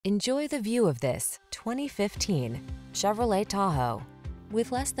Enjoy the view of this 2015 Chevrolet Tahoe.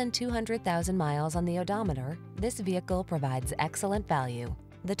 With less than 200,000 miles on the odometer, this vehicle provides excellent value.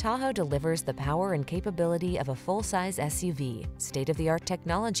 The Tahoe delivers the power and capability of a full-size SUV, state-of-the-art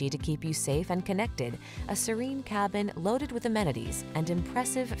technology to keep you safe and connected, a serene cabin loaded with amenities, and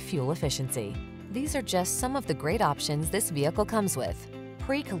impressive fuel efficiency. These are just some of the great options this vehicle comes with: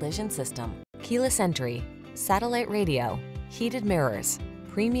 pre-collision system, keyless entry, satellite radio, heated mirrors,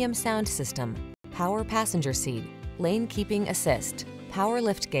 premium sound system, power passenger seat, lane keeping assist, power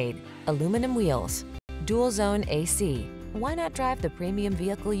liftgate, aluminum wheels, dual zone AC. Why not drive the premium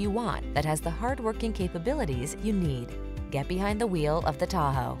vehicle you want that has the hard-working capabilities you need? Get behind the wheel of the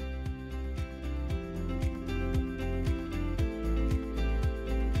Tahoe.